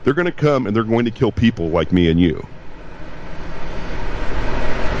Al-Shabaab, they're going to come and they're going to kill people like me and you.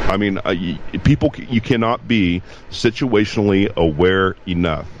 I mean, you cannot be situationally aware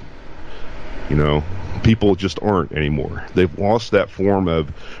enough. People just aren't anymore. They've lost that form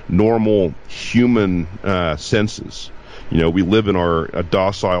of normal human senses. We live in our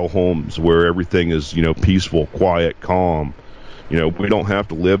docile homes where everything is, peaceful, quiet, calm. We don't have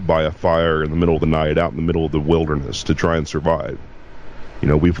to live by a fire in the middle of the night out in the middle of the wilderness to try and survive.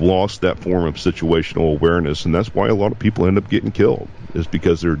 We've lost that form of situational awareness, and that's why a lot of people end up getting killed, is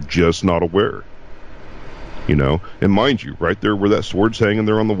because they're just not aware. And mind you, right there where that sword's hanging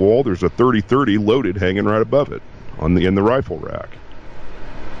there on the wall, there's a 30-30 loaded hanging right above it in the rifle rack.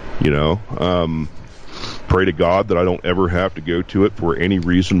 Pray to God that I don't ever have to go to it for any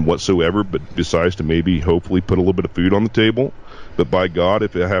reason whatsoever, but besides to maybe hopefully put a little bit of food on the table. But by God,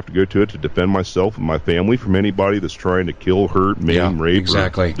 if I have to go to it to defend myself and my family from anybody that's trying to kill, hurt, maim, rape,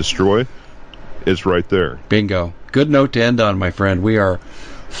 or destroy, it's right there. Bingo. Good note to end on, my friend. We are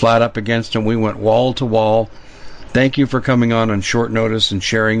flat up against them. We went wall to wall. Thank you for coming on short notice and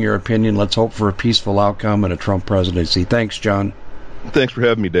sharing your opinion. Let's hope for a peaceful outcome and a Trump presidency. Thanks, John. Thanks for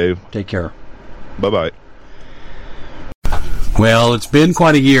having me, Dave. Take care. Bye-bye. Well, it's been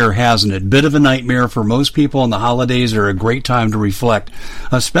quite a year, hasn't it? Bit of a nightmare for most people, and the holidays are a great time to reflect,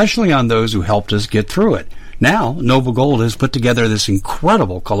 especially on those who helped us get through it. Now, Noble Gold has put together this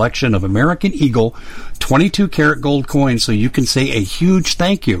incredible collection of American Eagle 22-karat gold coins, so you can say a huge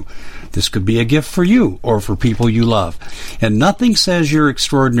thank you. This could be a gift for you or for people you love. And nothing says you're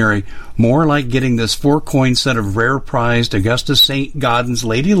extraordinary more like getting this 4-coin set of rare prized Augustus St. Gaudens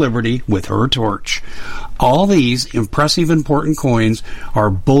Lady Liberty with her torch. All these impressive important coins are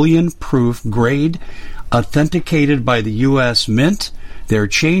bullion-proof grade, authenticated by the U.S. Mint. They're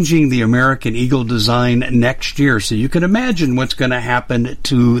changing the American Eagle design next year, so you can imagine what's going to happen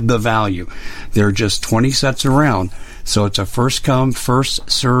to the value. There are just 20 sets around, so it's a first-come,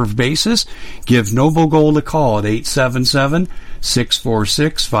 first-served basis. Give Noble Gold a call at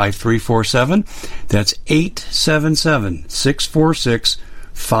 877-646-5347. That's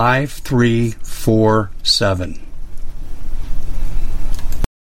 877-646-5347.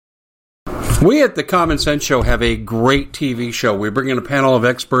 We at the Common Sense Show have a great TV show. We bring in a panel of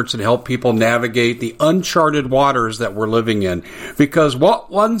experts that help people navigate the uncharted waters that we're living in. Because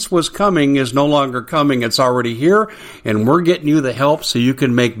what once was coming is no longer coming. It's already here, and we're getting you the help so you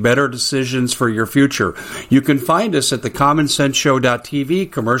can make better decisions for your future. You can find us at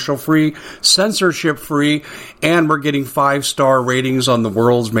thecommonsenseshow.tv, commercial-free, censorship-free, and we're getting 5-star ratings on the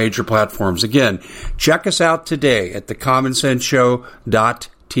world's major platforms. Again, check us out today at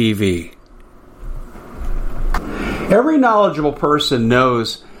thecommonsenseshow.tv. Every knowledgeable person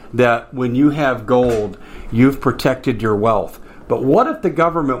knows that when you have gold, you've protected your wealth. But what if the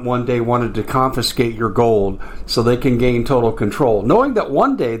government one day wanted to confiscate your gold so they can gain total control, knowing that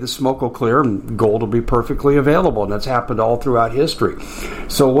one day the smoke will clear and gold will be perfectly available, and that's happened all throughout history.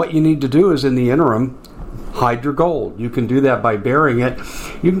 So what you need to do is, in the interim, hide your gold. You can do that by burying it.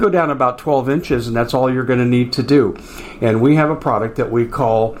 You can go down about 12 inches, and that's all you're going to need to do. And we have a product that we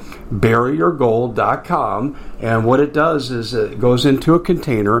call buryyourgold.com, and what it does is it goes into a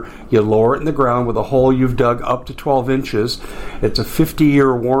container. You lower it in the ground with a hole you've dug up to 12 inches. It's a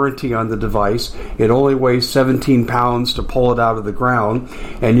 50-year warranty on the device. It only weighs 17 pounds to pull it out of the ground,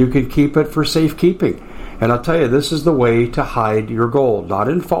 and you can keep it for safekeeping. And I'll tell you, this is the way to hide your gold. Not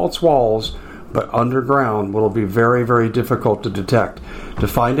in false walls, but underground, will be very, very difficult to detect. To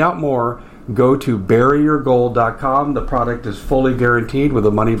find out more, go to buryyourgold.com. The product is fully guaranteed with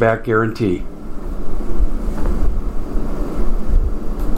a money-back guarantee.